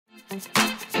Coming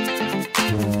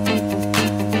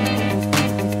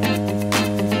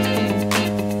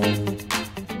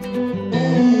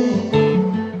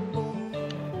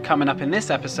up in this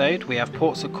episode, we have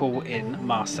ports of call in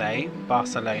Marseille,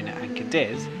 Barcelona and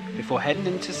Cadiz before heading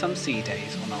into some sea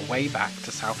days on our way back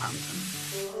to Southampton.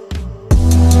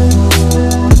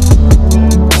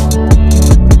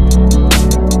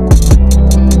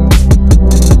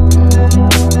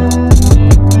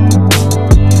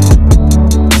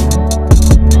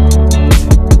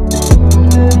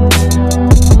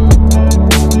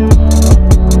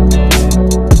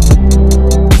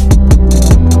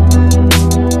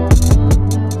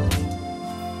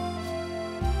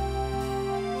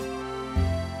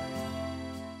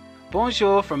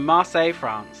 Bonjour from Marseille,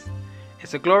 France.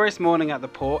 It's a glorious morning at the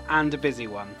port and a busy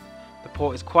one. The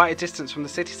port is quite a distance from the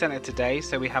city centre today,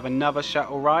 so we have another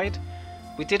shuttle ride.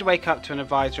 We did wake up to an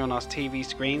advisory on our TV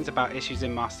screens about issues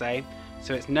in Marseille,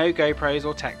 so it's no GoPros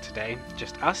or tech today,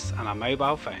 just us and our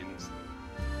mobile phones.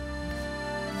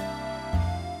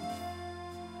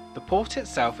 The port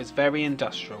itself is very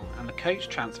industrial, and the coach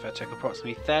transfer took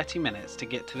approximately 30 minutes to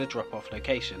get to the drop-off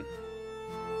location.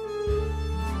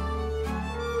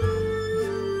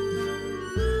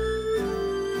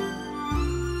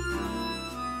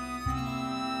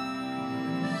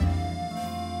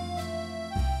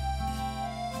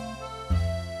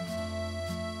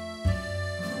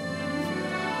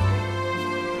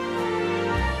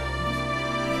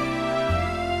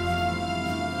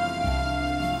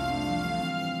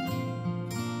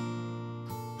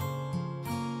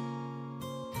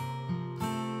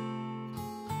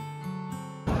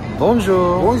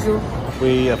 Bonjour! Bonjour!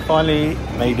 We have finally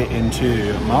made it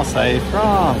into Marseille,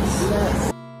 France. Yes.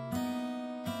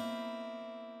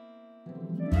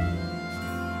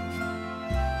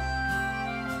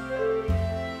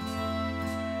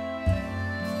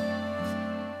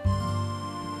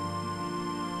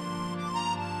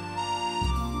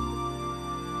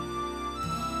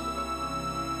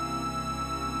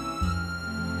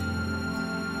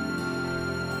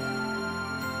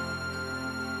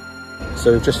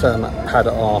 So we've just had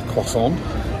our croissant.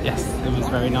 Yes, it was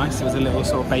very nice. It was a little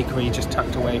sort of bakery just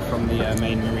tucked away from the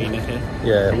main marina here.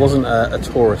 Yeah, it wasn't a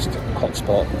tourist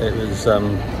hotspot. It was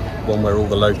one where all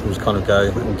the locals kind of go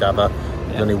and gather.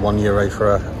 Yeah. Only €1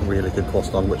 for a really good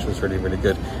croissant, which was really, really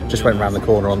good. Just went around the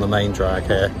corner on the main drag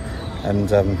here,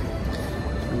 and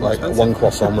like one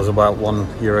croissant was about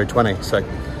 €1.20. So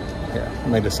yeah,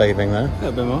 made a saving there. A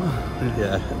little bit more.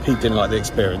 Yeah, Pete didn't like the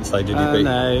experience, though, did you, Pete?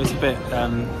 No, it was a bit.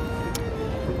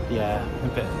 Yeah, a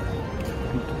bit.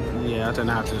 Yeah, I don't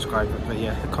know how to describe it, but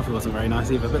yeah, the coffee wasn't very nice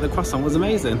either. But the croissant was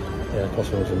amazing. Yeah, the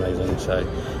croissant was amazing. So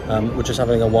we're just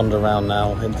having a wander around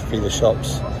now into through the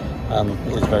shops.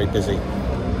 It is very busy.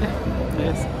 Yeah, it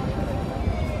is.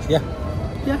 Yeah.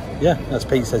 Yeah. Yeah, as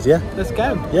Pete says. Yeah. Let's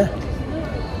go. Yeah.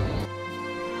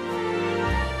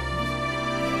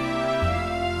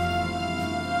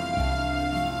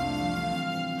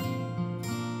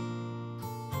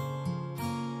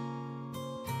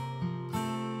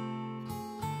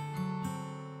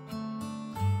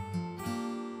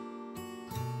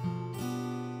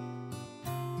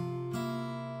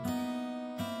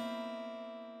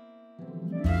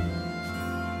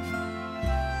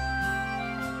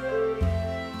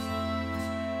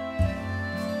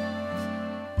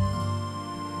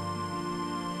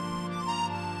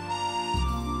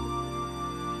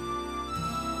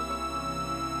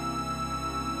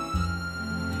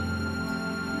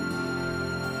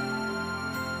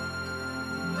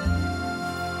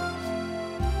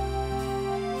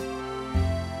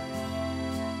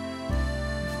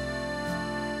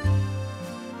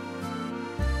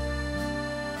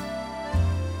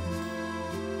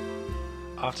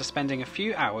 After spending a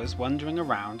few hours wandering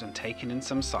around and taking in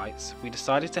some sights, we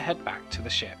decided to head back to the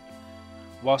ship.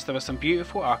 Whilst there was some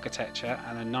beautiful architecture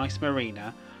and a nice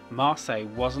marina, Marseille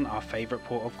wasn't our favourite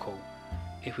port of call.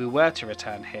 If we were to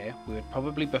return here, we would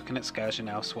probably book an excursion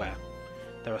elsewhere.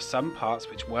 There are some parts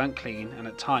which weren't clean, and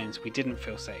at times we didn't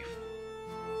feel safe.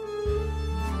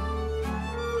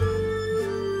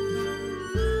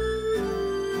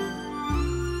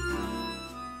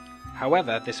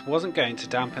 However, this wasn't going to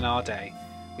dampen our day.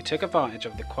 We took advantage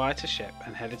of the quieter ship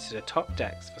and headed to the top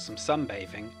decks for some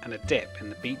sunbathing and a dip in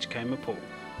the beachcomber pool.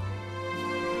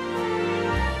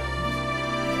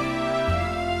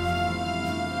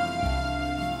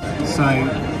 So,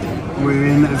 we're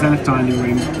in the Zenith dining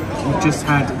room. We've just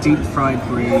had deep fried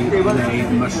brie with a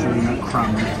mushroom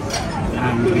crumb,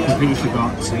 and we completely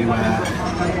forgot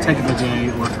to take a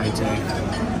video or a photo,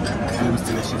 and it was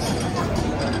delicious.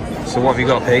 So what have you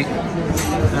got, Pete?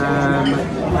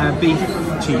 Beef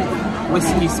cheek.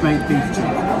 whiskey smoked beef cheek.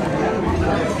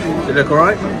 Does it look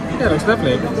alright? Yeah, it looks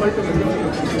lovely.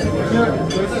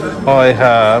 I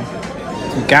have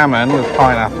gammon with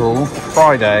pineapple,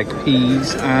 fried egg,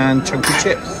 peas and chunky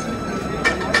chips.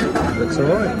 Looks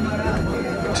alright.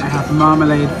 I have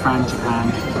marmalade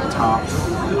frangipan tart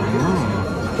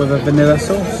with a vanilla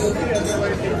sauce.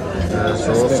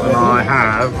 And I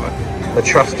have the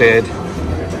trusted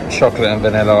chocolate and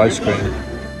vanilla ice cream.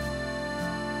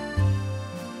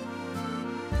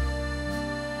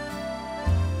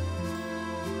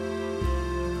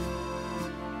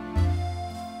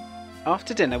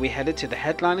 After dinner we headed to the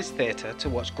Headliners Theatre to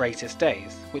watch Greatest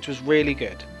Days, which was really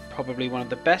good, probably one of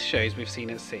the best shows we've seen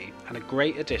at sea and a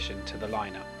great addition to the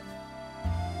lineup.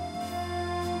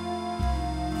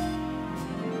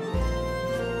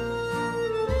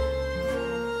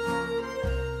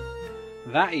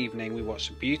 That evening we watched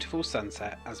a beautiful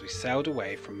sunset as we sailed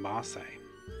away from Marseille.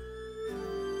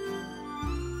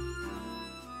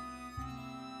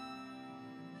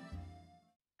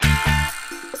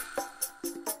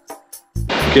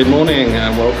 Good morning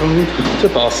and welcome to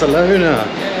Barcelona.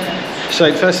 So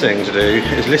the first thing to do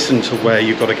is listen to where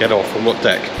you've got to get off on what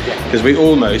deck, because we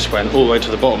almost went all the way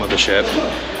to the bottom of the ship,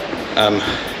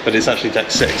 but it's actually deck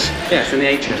 6. Yeah, it's in the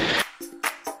atrium.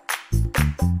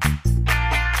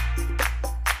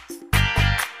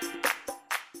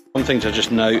 One thing to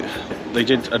just note, they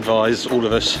did advise all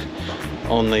of us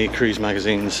on the cruise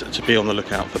magazines to be on the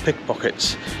lookout for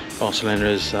pickpockets. Barcelona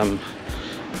is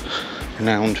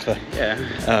renowned for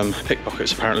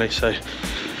pickpockets apparently, so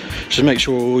just make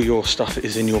sure all your stuff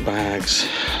is in your bags,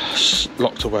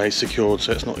 locked away, secured,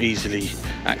 so it's not easily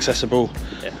accessible.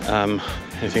 And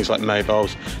things like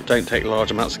mobiles, don't take large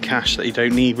amounts of cash that you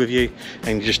don't need with you,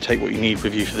 and you just take what you need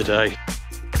with you for the day.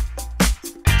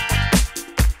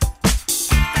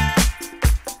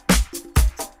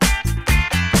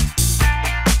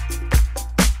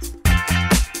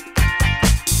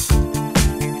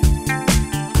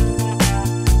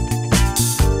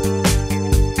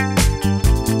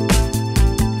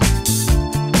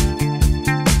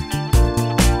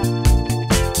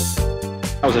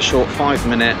 That was a short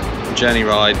 5-minute journey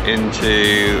ride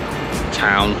into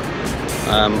town.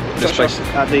 This place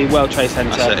at the World Trade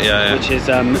Centre, which is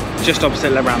just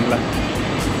opposite La Rambla.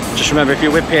 Just remember, if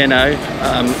you're with P&O,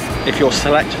 if you're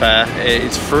select fare,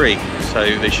 it's free, so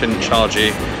they shouldn't charge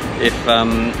you. If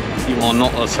you are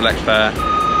not a select fare,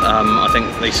 I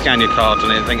think they scan your card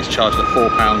and I think it's charged at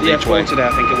 £4 each way. Yeah, today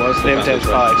I think it was. The other day was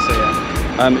 5, so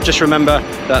yeah. Just remember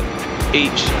that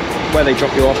where they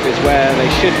drop you off is where they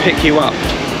should pick you up,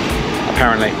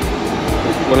 apparently.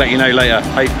 We'll let you know later,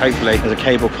 hopefully. There's a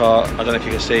cable car, I don't know if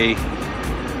you can see.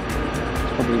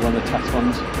 It's probably one of the test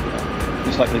ones.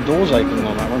 Looks like the door's opening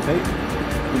on that one, Pete.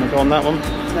 You want to go on that one?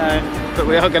 No, but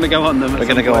we are going to go on them. We're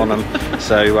going to go on them.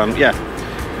 So,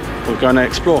 yeah, we're going to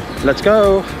explore. Let's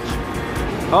go.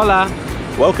 Hola.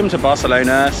 Welcome to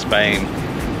Barcelona, Spain.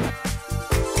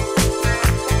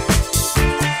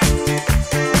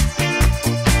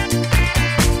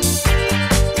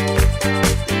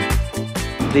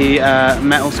 The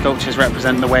metal sculptures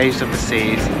represent the waves of the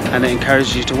seas, and it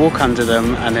encourages you to walk under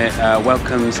them, and it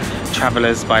welcomes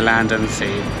travellers by land and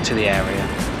sea to the area.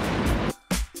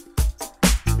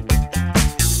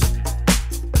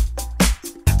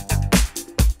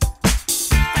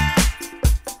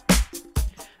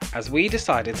 As we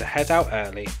decided to head out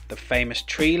early, the famous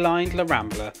tree-lined La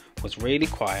Rambla was really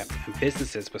quiet and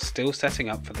businesses were still setting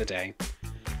up for the day.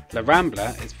 La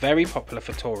Rambla is very popular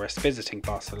for tourists visiting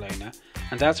Barcelona,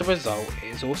 and as a result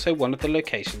it is also one of the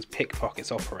locations pickpockets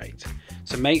operate,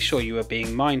 so make sure you are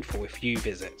being mindful if you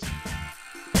visit.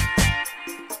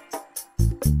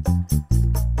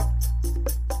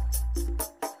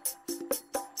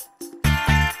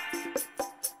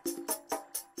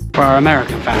 For our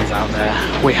American fans out there,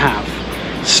 we have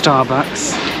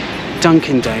Starbucks,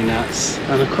 Dunkin' Donuts,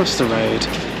 and across the road,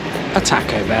 a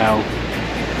Taco Bell.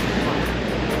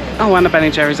 Oh, and a Ben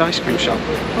 & Jerry's ice cream shop.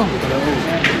 Oh,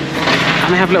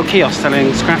 and they have little kiosks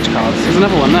selling scratch cards. There's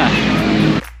another one there.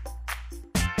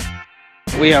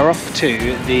 We are off to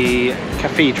the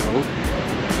cathedral.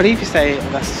 I believe you say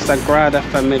that's Sagrada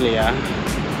Familia.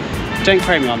 Don't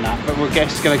quote me on that, but we're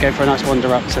just going to go for a nice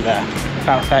wander up to there.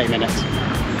 About 30 minutes.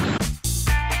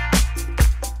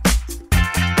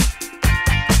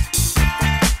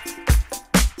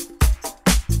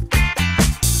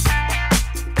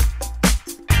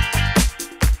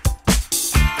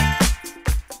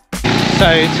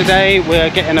 So today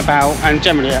we're getting about, and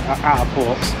generally out of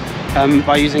ports,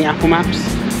 by using Apple Maps,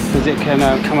 because it can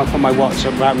come up on my watch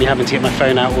without me having to get my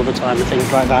phone out all the time and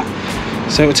things like that.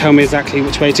 So it will tell me exactly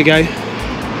which way to go.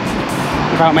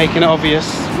 without making it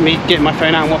obvious, me getting my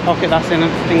phone out and what pocket that's in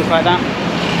and things like that.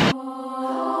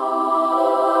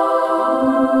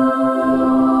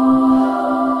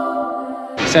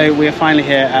 So we are finally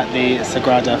here at the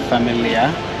Sagrada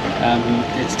Familia.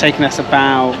 It's taken us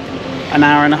about an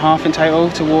hour and a half in total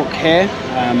to walk here.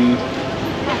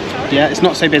 Yeah, it's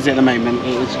not so busy at the moment.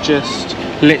 It is just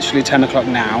literally 10 o'clock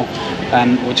now.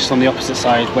 We're just on the opposite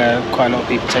side where quite a lot of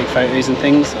people take photos and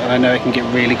things. And I know it can get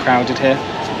really crowded here,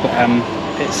 but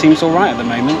it seems all right at the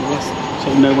moment. There's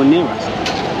sort of no one near us.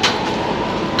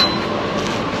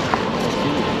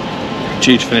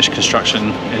 Due to finish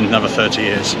construction in another 30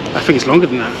 years. I think it's longer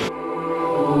than that.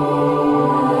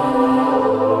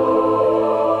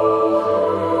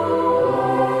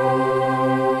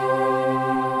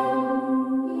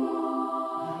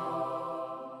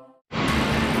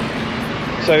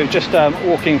 So just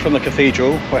walking from the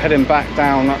cathedral, we're heading back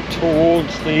down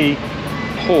towards the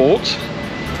port,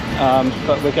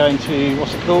 but we're going to,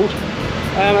 what's it called?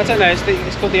 I don't know,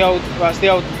 it's called the old, well, it's the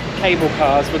old cable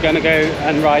cars. We're going to go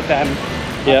and ride them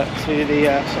to the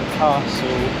sort of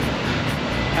castle.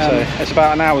 So it's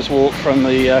about an hour's walk from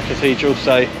the cathedral,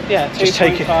 so yeah,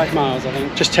 2.5 miles I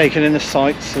think. Just taking in the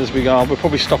sights as we go. We'll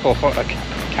probably stop off at a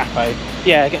cafe.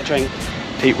 Yeah, get a drink.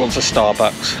 Pete wants a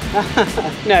Starbucks.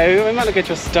 No, we might not go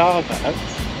to a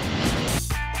Starbucks.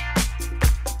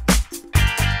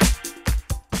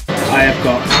 I have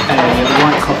got a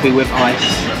white coffee with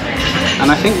ice,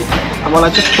 and I think, well, I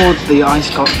just poured the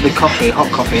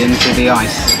hot coffee into the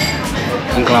ice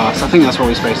and glass. I think that's what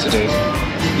we're supposed to do.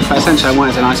 But essentially I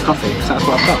wanted an iced coffee, because that's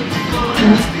what I've got.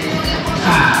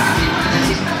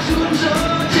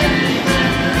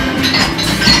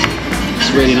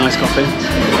 It's really nice coffee.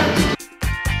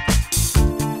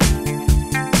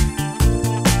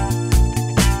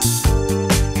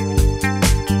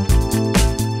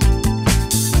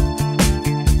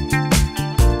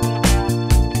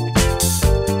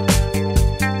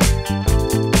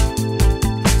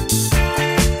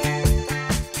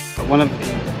 One of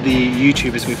the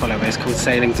YouTubers we follow is called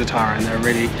Sailing Zatara, and they're a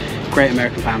really great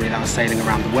American family that was sailing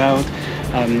around the world.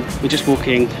 We're just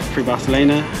walking through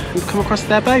Barcelona and we've come across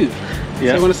their boat.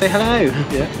 Yeah. So I want to say hello.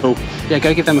 Yeah. Cool. Yeah,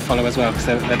 go give them a follow as well, because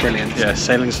they're brilliant. Yeah,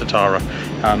 Sailing Zatara.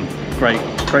 Great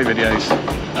videos,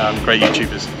 great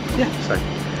YouTubers. Yeah. So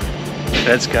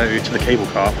let's go to the cable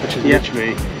car, which is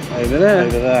literally over there.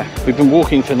 Over there. We've been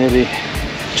walking for nearly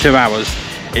 2 hours.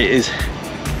 It is,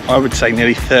 I would say,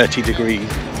 nearly 30 degrees.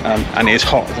 And it is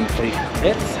hot, isn't it, Pete?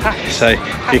 It's hot. So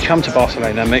if you come to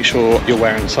Barcelona, make sure you're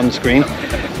wearing sunscreen.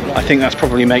 I think that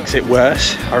probably makes it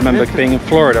worse. I remember being in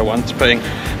Florida once, putting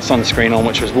sunscreen on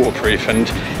which was waterproof, and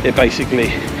it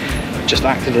basically just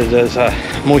acted as a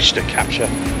moisture capture,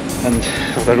 and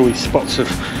I've got all these spots of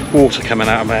water coming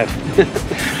out of my head.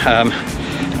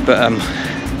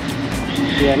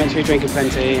 Yeah, make sure you're drinking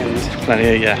plenty and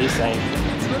be safe.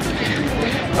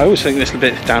 I always think this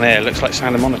bit down here looks like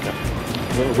Santa Monica.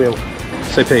 Little wheel.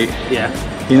 So Pete, yeah,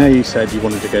 you know you said you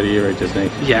wanted to go to Euro Disney.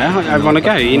 Yeah, I want to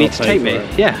go. You need to take me.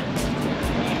 Yeah.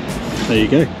 There you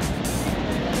go. Do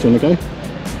you want to go?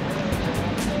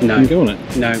 No. Can you go on it?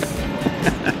 No.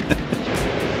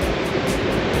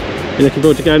 You looking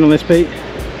forward to going on this, Pete?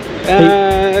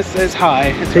 It's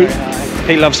high. It's very high.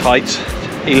 Pete loves heights.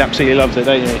 He absolutely loves it,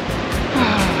 don't you?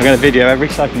 I'm going to video every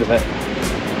second of it.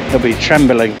 He'll be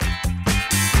trembling.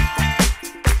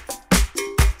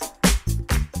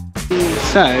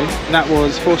 So that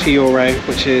was €40,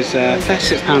 which is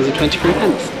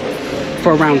 £36.23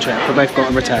 for a round trip. We both got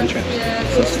a return trip.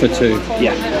 That's for two.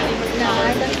 Yeah.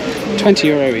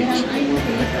 €20 each.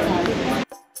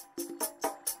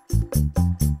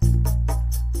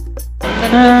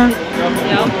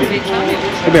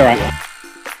 It'll be alright.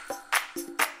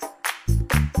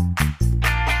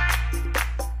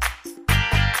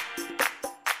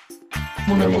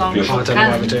 I don't know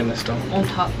why we're doing this, Dom. Look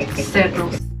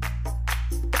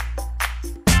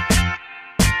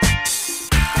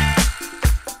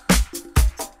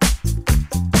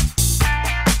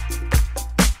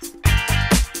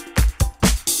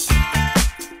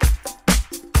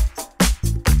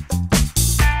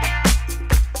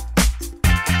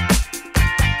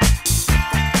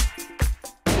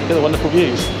at the wonderful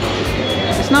views.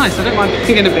 It's nice, I don't mind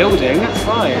being in a building, that's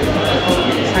fine.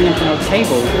 It's hanging from a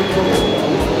cable.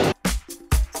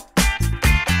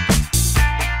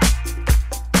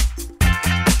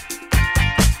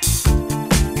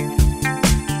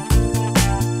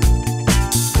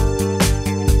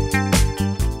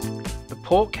 The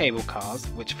port cable cars,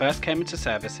 which first came into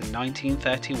service in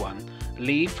 1931,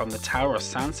 leave from the Tower of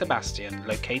San Sebastian,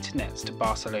 located next to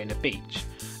Barcelona Beach,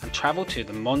 and travel to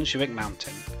the Montjuic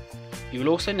mountain. You will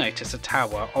also notice a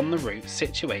tower on the route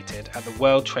situated at the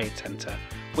World Trade Centre,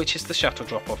 which is the shuttle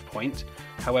drop-off point.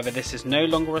 However, this is no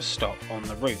longer a stop on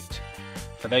the route.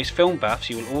 For those film buffs,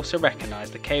 you will also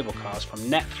recognise the cable cars from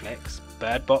Netflix,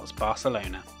 Bird Box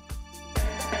Barcelona.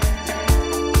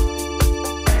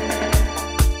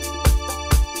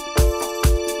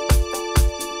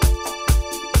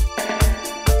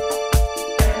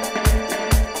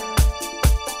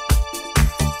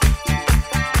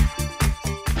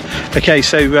 Okay,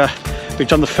 so we've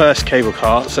done the first cable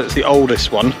car, so it's the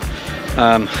oldest one.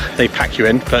 They pack you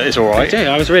in, but it's all right. They do.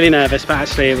 I was really nervous, but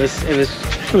actually it was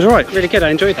all right. Really good. I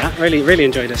enjoyed that. Really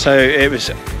enjoyed it. So it was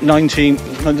 19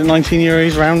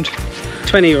 euros round.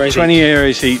 20 euros. 20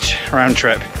 euros each round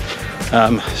trip.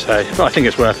 So I think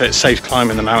it's worth it. It saves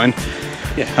climbing the mountain.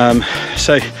 Yeah.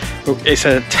 So it's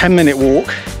a 10-minute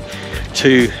walk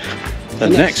to the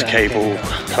next cable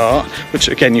car, which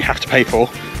again you have to pay for.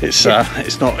 It's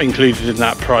not included in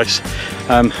that price,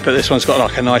 but this one's got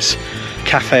like a nice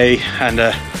cafe and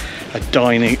a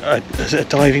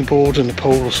diving board and a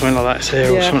pool or something like that.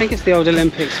 Here, yeah, I think it's the old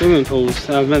Olympic swimming pools.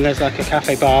 And there's like a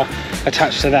cafe bar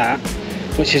attached to that,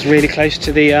 which is really close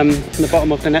to the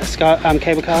bottom of the next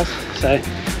cable cars. So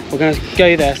we're going to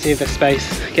go there, see if there's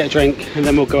space, get a drink, and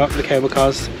then we'll go up the cable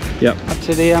cars. Yep. Up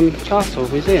to the castle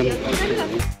museum.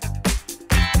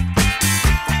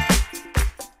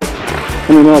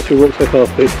 How many miles have we walked so far,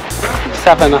 Pete?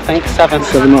 7, I think.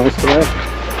 7 miles today.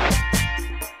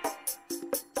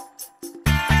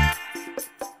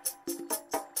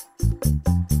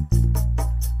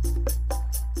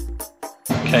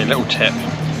 Okay, little tip.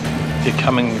 If you're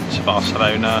coming to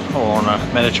Barcelona or on a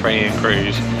Mediterranean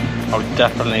cruise, I would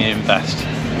definitely invest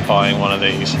in buying one of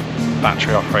these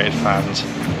battery operated fans.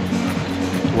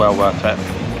 Well worth it.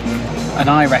 And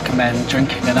I recommend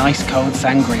drinking an ice cold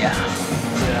sangria.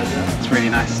 It's really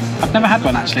nice. I've never had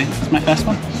one actually, it's my first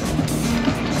one.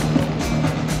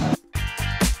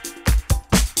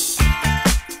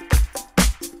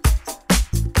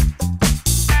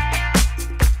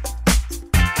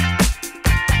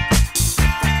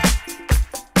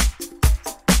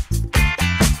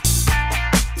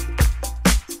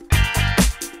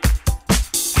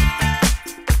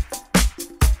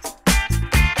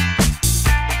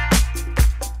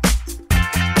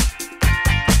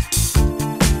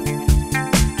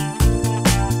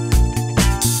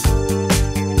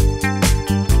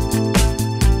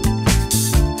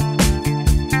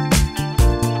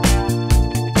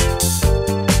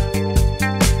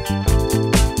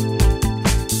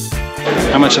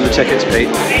 How much are the tickets, Pete?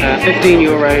 15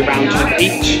 euro round trip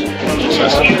each.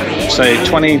 So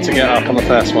 20 to get up on the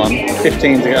first one,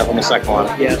 15 to get up on the second one,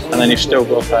 yeah. And then you've still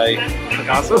got to pay the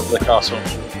castle. The castle.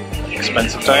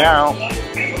 Expensive day out.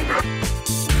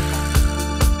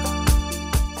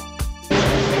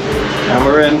 And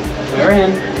we're in. We're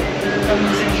in.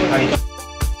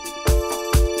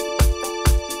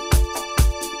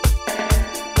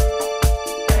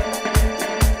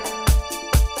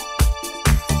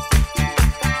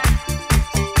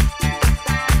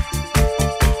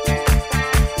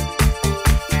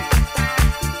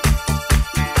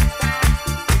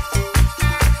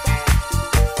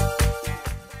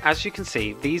 As you can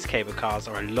see, these cable cars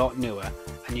are a lot newer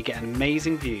and you get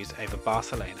amazing views over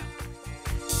Barcelona.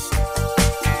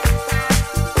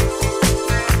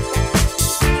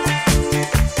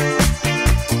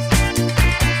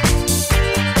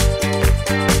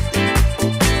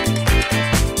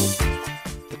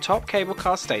 The top cable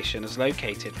car station is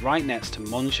located right next to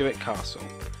Montjuic Castle.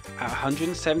 At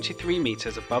 173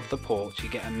 metres above the port, you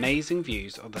get amazing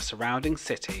views of the surrounding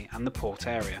city and the port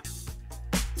area.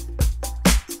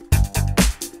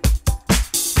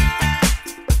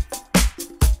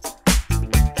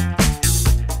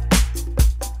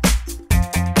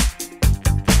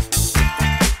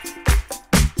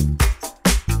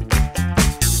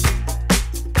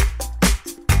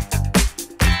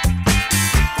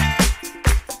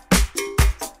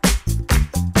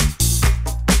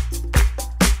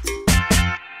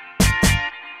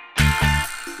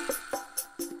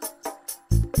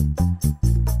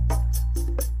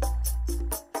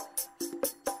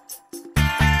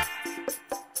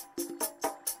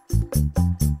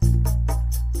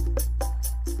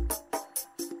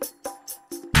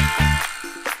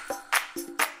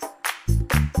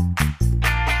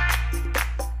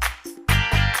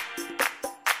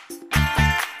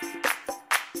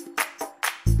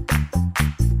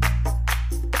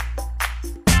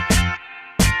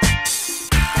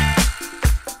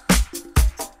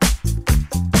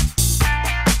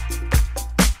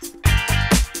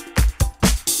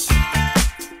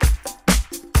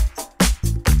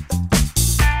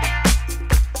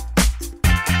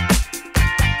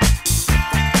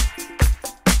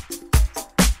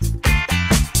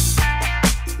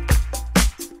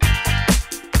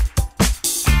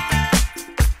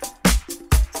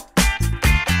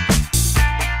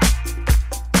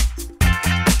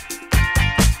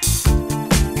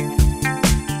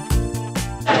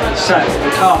 So, the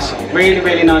castle,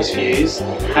 really nice views,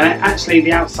 and actually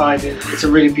the outside, it's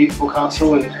a really beautiful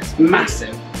castle and it's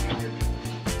massive.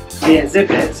 The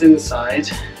exhibits inside,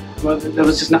 well, there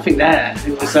was just nothing there.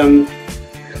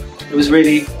 It was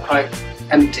really quite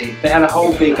empty. They had a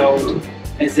whole big old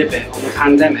exhibit on the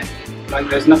pandemic. Like,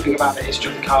 there's nothing about the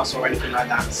history of the castle or anything like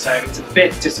that, so it's a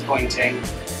bit disappointing.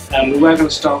 We were going to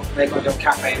stop, they've got a little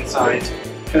cafe inside,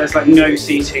 but there's like no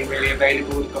seating really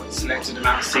available. We've got a selected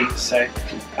amount of seats, so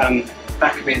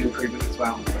that could be an improvement as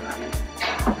well.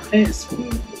 It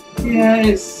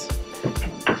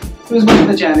was worth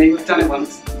the journey. We've done it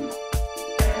once.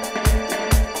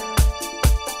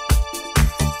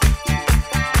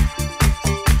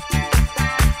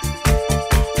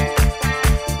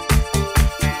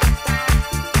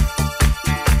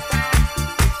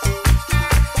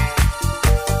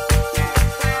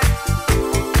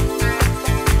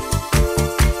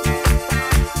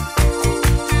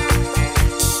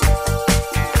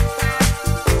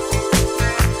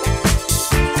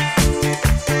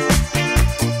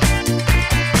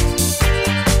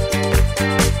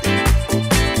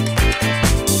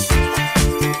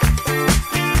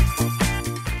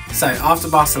 So after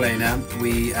Barcelona,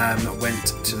 we went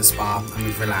to the spa and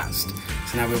we've relaxed.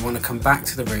 So now we want to come back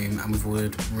to the room and we've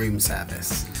ordered room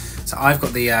service. So I've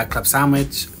got the club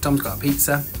sandwich, Tom's got a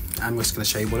pizza, and we're just going to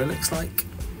show you what it looks like.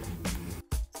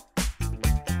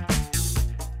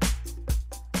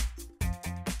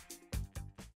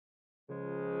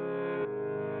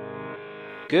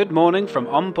 Good morning from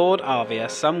on board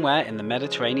Arvia somewhere in the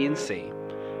Mediterranean Sea.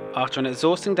 After an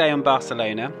exhausting day in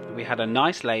Barcelona, we had a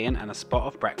nice lay-in and a spot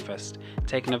of breakfast,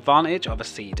 taking advantage of a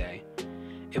sea day.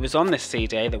 It was on this sea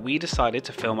day that we decided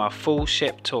to film our full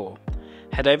ship tour.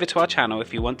 Head over to our channel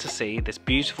if you want to see this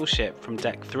beautiful ship from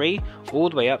deck 3 all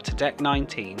the way up to deck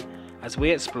 19 as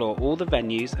we explore all the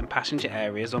venues and passenger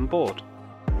areas on board.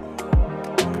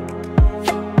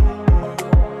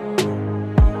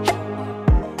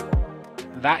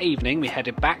 That evening we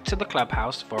headed back to the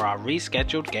clubhouse for our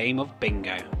rescheduled game of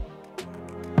bingo.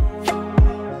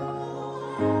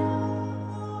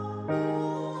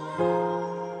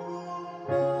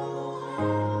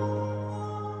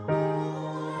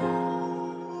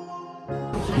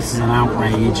 This is an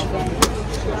outrage.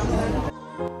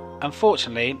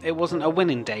 Unfortunately, it wasn't a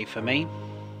winning day for me.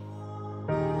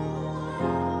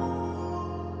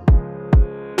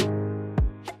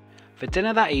 For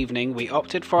dinner that evening, we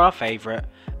opted for our favourite,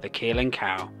 the Keel and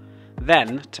Cow.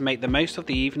 Then, to make the most of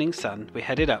the evening sun, we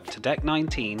headed up to deck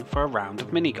 19 for a round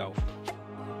of mini-golf.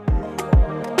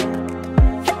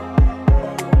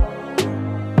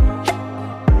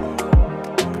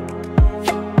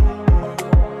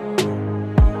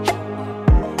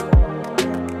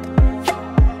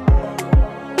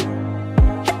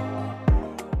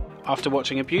 After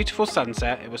watching a beautiful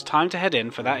sunset, it was time to head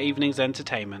in for that evening's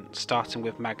entertainment, starting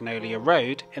with Magnolia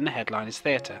Road in the Headliners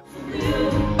Theatre.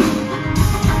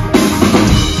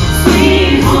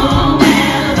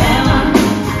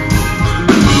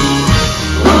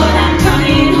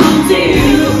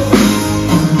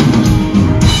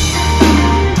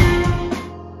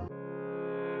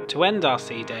 To end our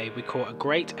sea day, we caught a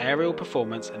great aerial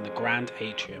performance in the Grand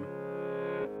Atrium.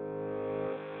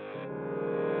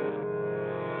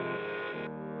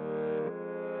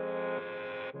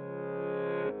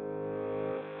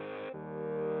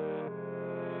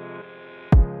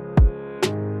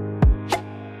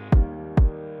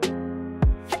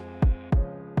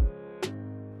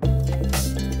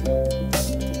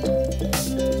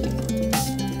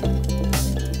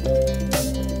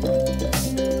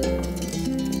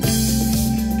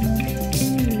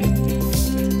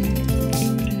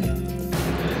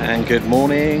 And good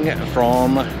morning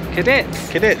from Cadiz.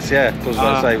 Cadiz, yeah. I was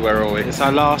going to say, where are we? It's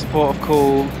our last port of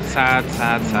call. Sad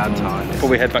time. Before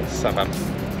we head back to Southampton.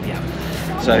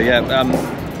 Yeah. So yeah,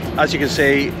 as you can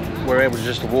see, we're able to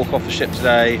just walk off the ship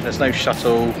today. There's no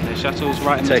shuttle. The shuttle's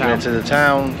right in the town. Taking it to the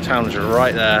town. Town's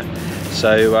right there.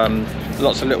 So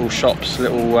lots of little shops,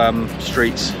 little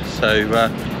streets. So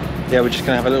yeah, we're just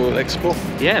going to have a little explore.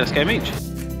 Yeah, let's go mooch.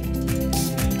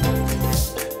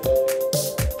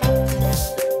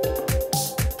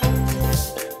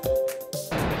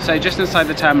 So just inside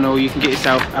the terminal you can get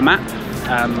yourself a map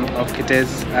of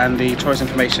Cadiz and the tourist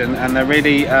information, and they're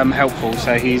really helpful.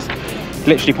 So he's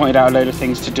literally pointed out a load of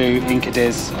things to do in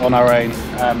Cadiz on our own.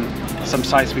 Some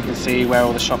sites we can see where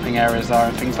all the shopping areas are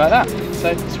and things like that.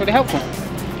 So it's really helpful.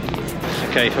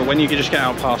 Okay, for when you can just get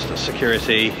out past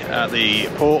security at the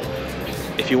port,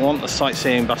 if you want the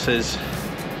sightseeing buses,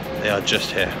 they are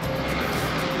just here.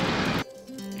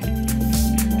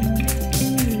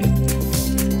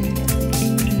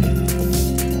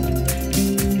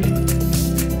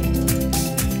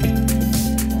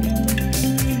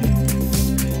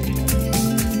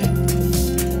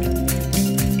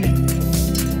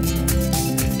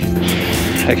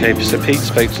 Okay, so Pete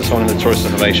spoke to someone in the tourist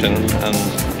information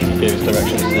and gave us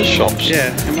directions to the shops.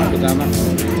 Yeah, it might be down that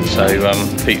way.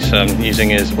 So Pete's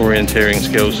using his orienteering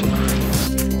skills.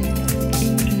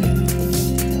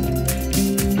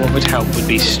 What would help would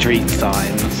be street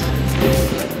signs.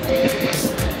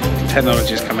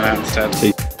 Technology is coming out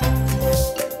instead.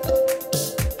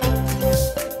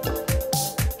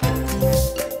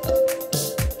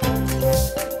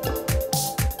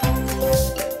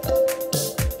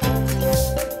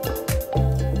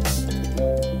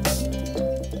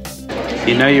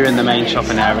 You know you're in the main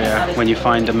shopping area when you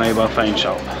find a mobile phone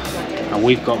shop, and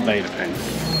we've got Vodafone.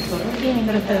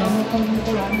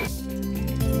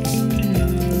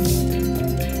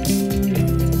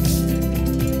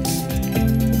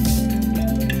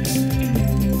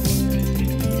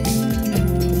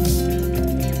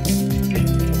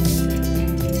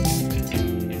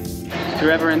 If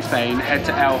you're ever in Spain, head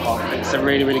to El Hop. It's a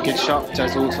really, really good shop,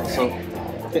 does all sorts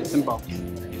of bits and bobs.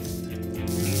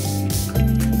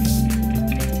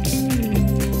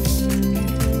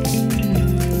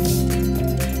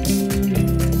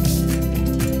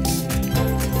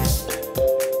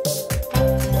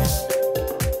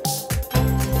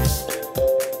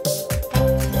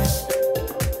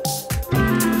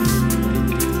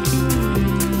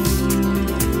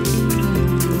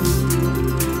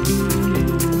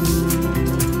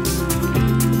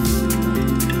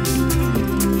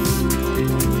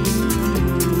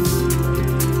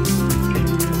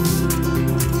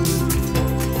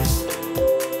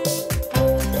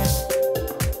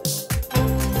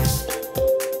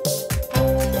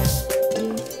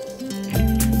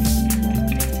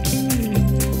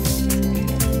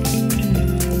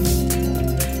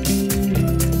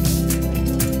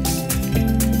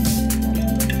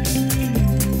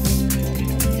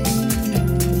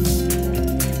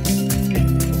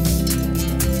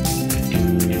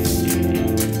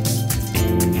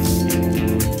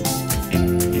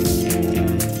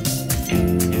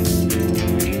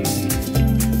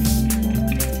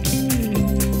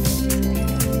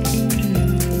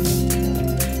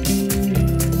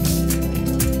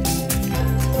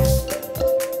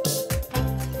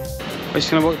 We're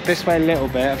just going to walk this way a little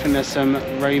bit. I think there's some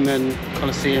Roman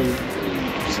Colosseum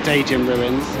stadium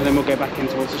ruins, and then we'll go back in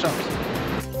towards the shops.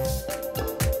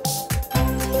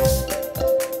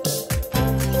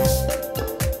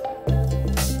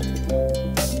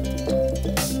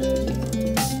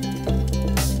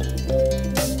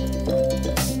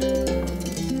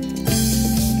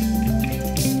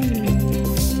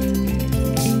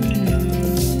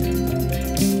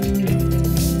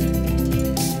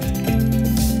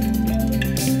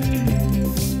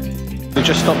 We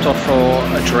just stopped off for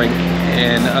a drink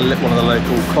in one of the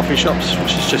local coffee shops,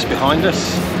 which is just behind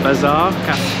us. Bazaar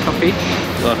Coffee.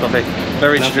 Bazaar Coffee.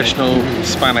 Very traditional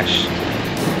Spanish,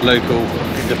 local,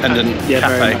 independent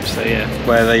cafe. Very much so, yeah.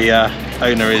 Where the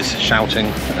owner is shouting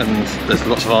and there's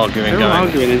lots of arguing They're all going.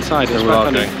 arguing inside. They're all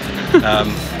arguing.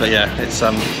 But yeah, it's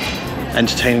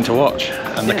entertaining to watch,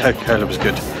 and the Coca-Cola was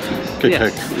good. Good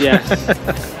Coke. Yes.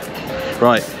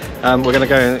 Right. We're going to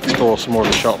go and explore some more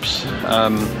of the shops.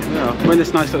 Yeah, we're in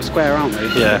this nice little square, aren't we?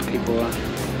 Yeah. People are.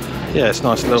 Yeah, it's a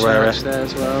nice little area. There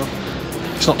as well.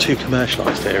 It's not too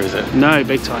commercialised here, is it? No,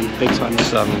 big time, big time.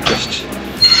 It's just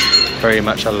very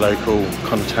much a local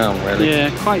kind of town, really.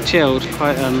 Yeah, quite chilled,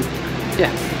 quite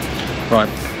yeah. Right,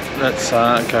 let's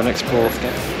go and explore. Let's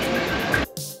go.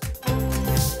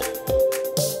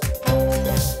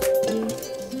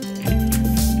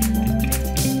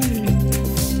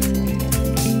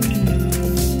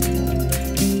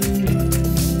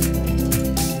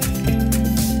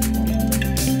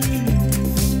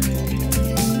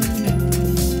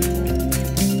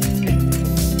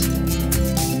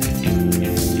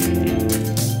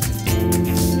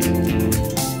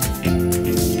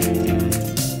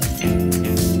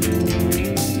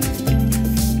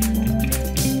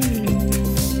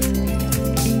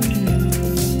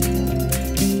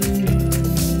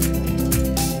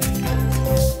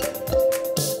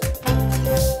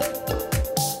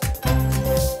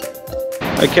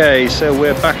 Okay, so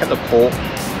we're back at the port.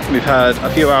 We've had a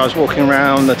few hours walking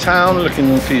around the town,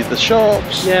 looking for the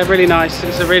shops. Yeah, really nice.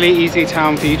 It's a really easy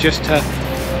town for you just to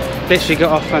literally get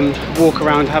off and walk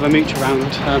around, have a mooch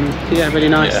around. Yeah, really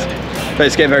nice. Yeah. But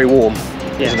it's getting very warm,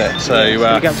 isn't it? So we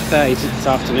get up to 30 this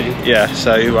afternoon. Yeah,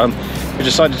 so we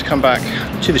decided to come back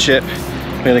to the ship.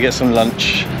 We're going to get some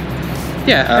lunch.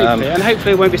 Yeah, hopefully. And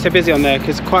hopefully it won't be so busy on there,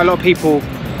 because quite a lot of people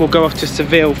will go off to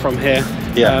Seville from here.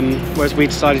 Yeah. Whereas we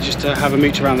decided just to have a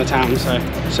mooch around the town.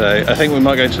 So I think we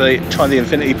might go to try the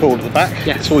infinity pool at the back.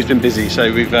 Yeah. It's always been busy,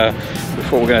 so we thought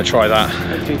we're going to try that.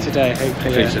 Hopefully today.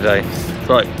 Hopefully today.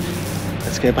 Right.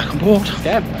 let's get back on board.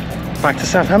 Yeah. Back to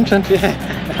Southampton.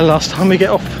 Yeah. The last time we get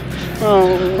off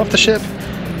the ship.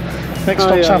 Next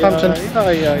stop, Southampton.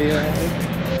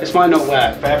 This might not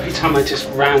work, but every time I just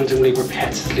randomly,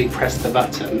 repetitively press the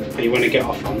button that you want to get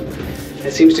off on,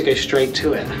 it seems to go straight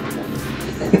to it.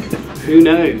 Who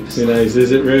knows? Who knows,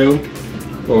 is it real?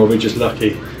 Or are we just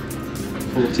lucky?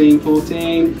 14,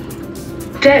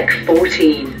 14. Deck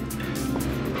 14.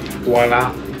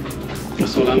 Voila.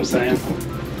 That's all I'm saying.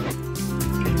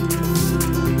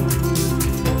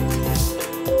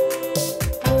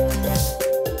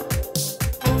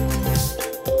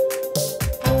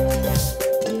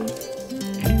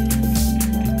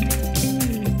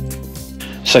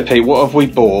 So Pete, what have we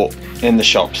bought in the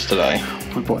shops today?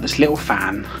 I bought this little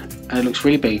fan, and it looks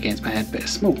really big against my head, but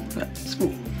it's small.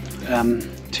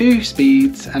 2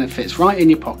 speeds, and it fits right in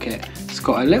your pocket. It's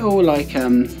got a little like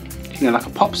like a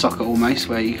pop socket almost,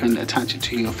 where you can attach it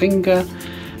to your finger,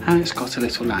 and it's got a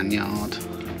little lanyard.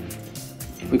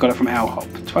 We got it from L-Hop,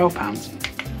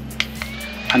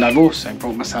 £12. And I've also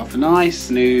brought myself a nice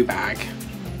new bag,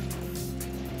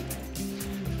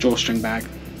 drawstring bag,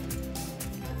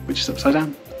 which is upside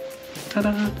down.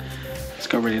 Ta-da! It's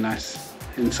got really nice.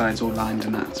 Inside's all lined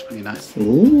and that's really nice.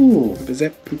 Ooh. With a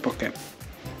zip and pocket.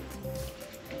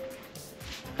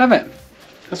 Love it.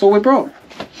 That's all we brought.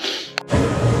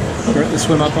 We're at the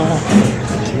swim up bar.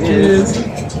 Cheers.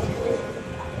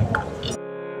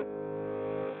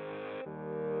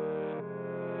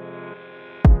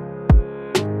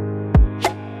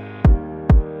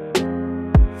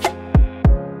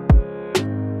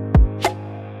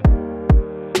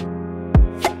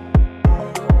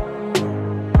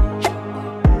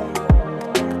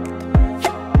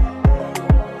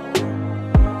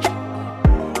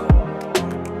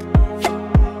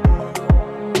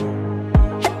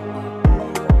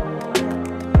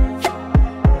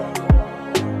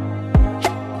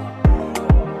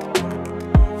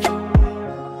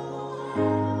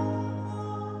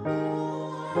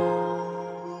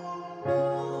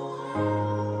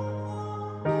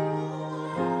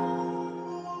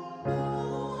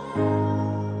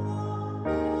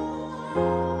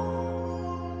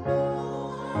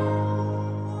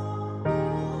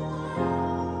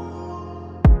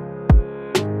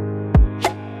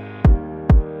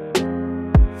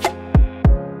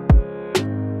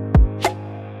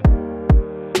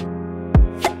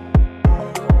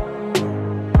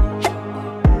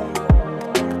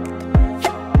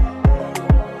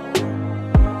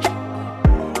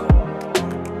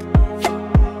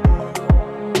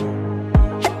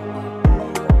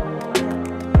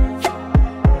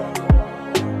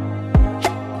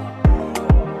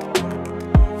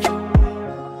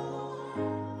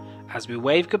 As we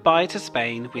waved goodbye to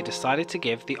Spain, we decided to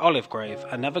give the Olive Grove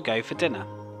another go for dinner.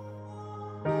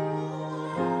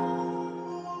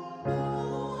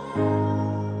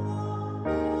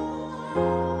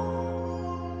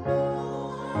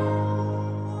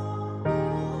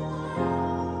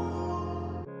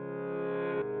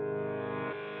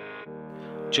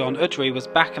 John Udry was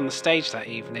back on the stage that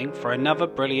evening for another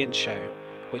brilliant show,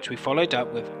 which we followed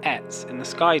up with Etz in the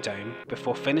Sky Dome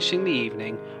before finishing the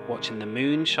evening watching the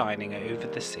moon shining over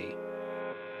the sea.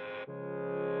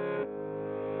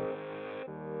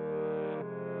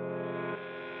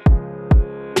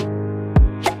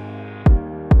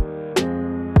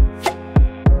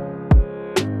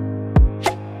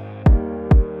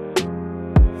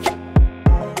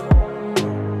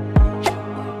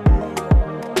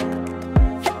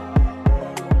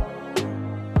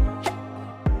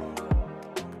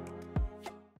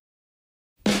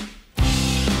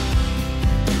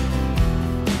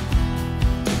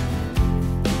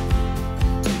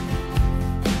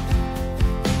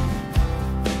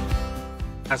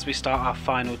 As we start our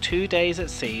final 2 days at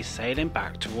sea sailing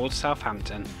back towards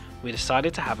Southampton, we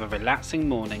decided to have a relaxing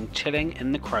morning chilling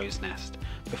in the crow's nest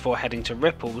before heading to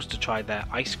Ripples to try their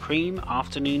ice cream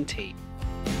afternoon tea.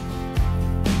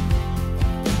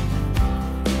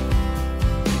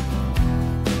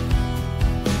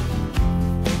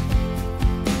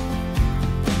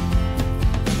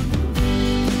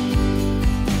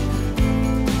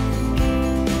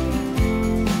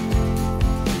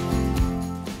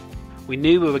 We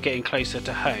knew we were getting closer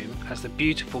to home as the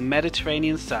beautiful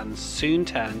Mediterranean sun soon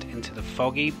turned into the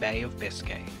foggy Bay of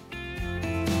Biscay.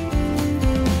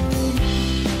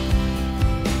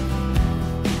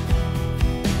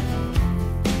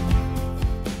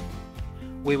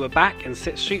 We were back in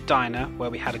Sit Street Diner where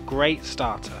we had a great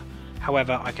starter.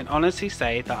 However, I can honestly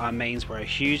say that our mains were a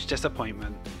huge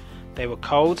disappointment. They were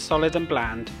cold, solid and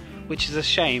bland, which is a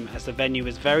shame as the venue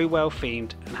is very well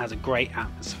themed and has a great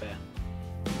atmosphere.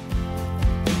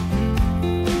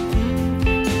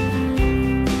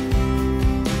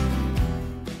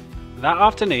 That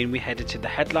afternoon we headed to the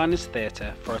Headliners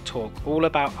Theatre for a talk all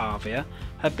about Arvia,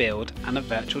 her build and a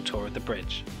virtual tour of the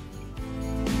bridge.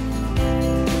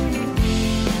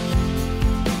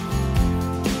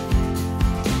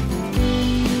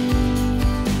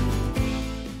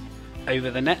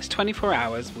 Over the next 24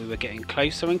 hours we were getting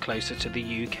closer and closer to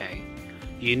the UK.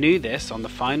 You knew this on the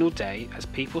final day as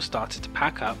people started to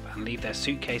pack up and leave their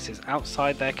suitcases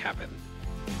outside their cabin.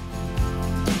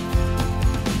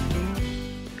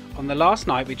 On the last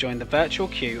night we joined the virtual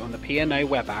queue on the P&O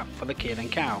web app for the Keel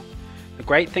and Cow. The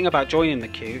great thing about joining the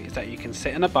queue is that you can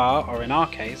sit in a bar or in our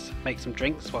case, make some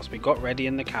drinks whilst we got ready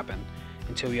in the cabin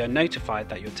until you are notified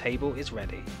that your table is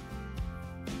ready.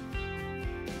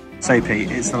 So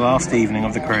Pete, it's the last evening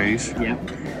of the cruise. Yeah.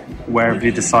 Where have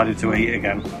you decided to eat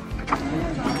again?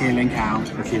 Keel and Cow.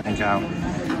 The Keel and Cow.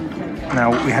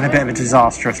 Now, we had a bit of a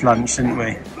disastrous lunch, didn't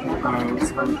we? Oh, it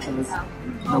was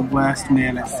the worst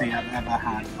meal at sea I've ever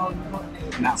had.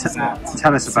 And that was at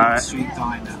Tell us about it. Street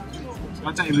Diner.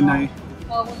 I don't even know.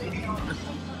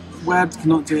 Words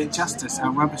cannot do it justice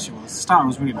how rubbish it was. The start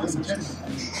was really nice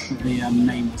actually. But the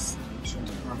name was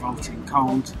revolting.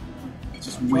 Cold,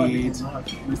 just weird.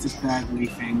 It was this burglary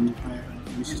thing,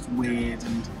 but it was just weird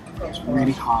and it was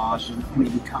really hard and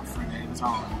made me cut through it. It was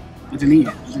horrible. I didn't eat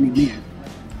it. I didn't even eat it.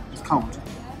 It was cold.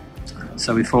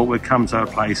 So we thought we'd come to a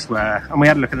place where, and we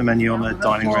had a look at the menu on the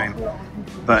dining room,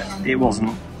 but it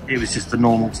wasn't, it was just the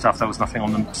normal stuff. There was nothing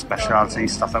on the speciality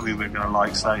stuff that we were going to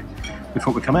like, so we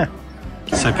thought we'd come here.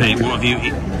 So Pete, what have you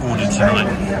ordered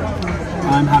tonight?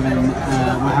 I'm having,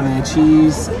 we're having a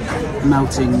cheese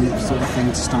melting sort of thing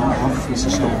to start off, which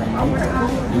is sharing,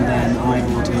 and then I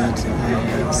ordered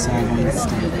a sirloin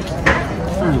steak,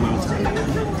 very well done.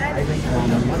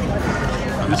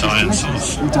 Italian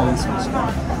sauce. Italian sauce.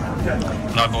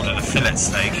 And I've ordered a fillet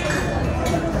steak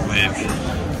with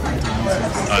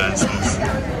Italian sauce.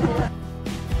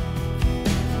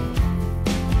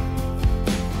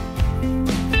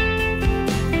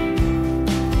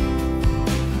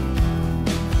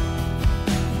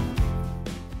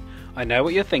 I know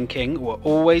what you're thinking, we're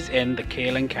always in the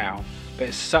Keel and Cow, but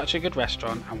it's such a good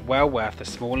restaurant and well worth the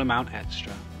small amount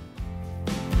extra.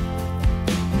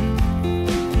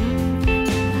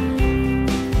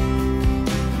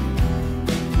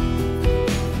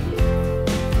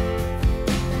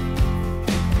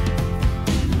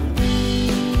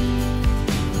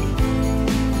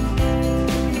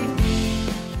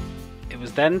 It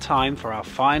was then time for our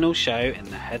final show in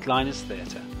the Headliners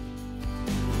Theatre.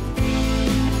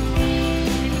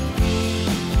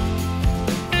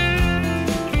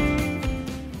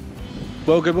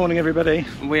 Well, good morning everybody.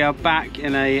 We are back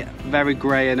in a very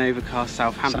grey and overcast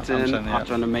Southampton yeah.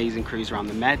 after an amazing cruise around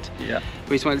the Med. Yeah.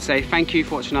 We just wanted to say thank you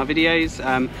for watching our videos.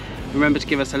 Remember to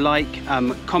give us a like,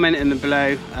 comment in the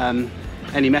below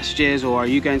any messages, or are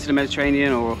you going to the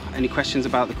Mediterranean, or any questions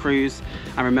about the cruise,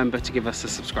 and remember to give us a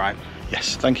subscribe.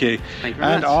 Yes, thank you. Thank you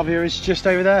very and much. Arvia is just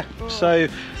over there. So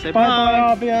Say bye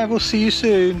bye. Arvia, we'll see you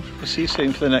soon. We'll see you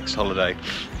soon for the next holiday.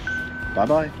 Bye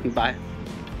bye. Bye.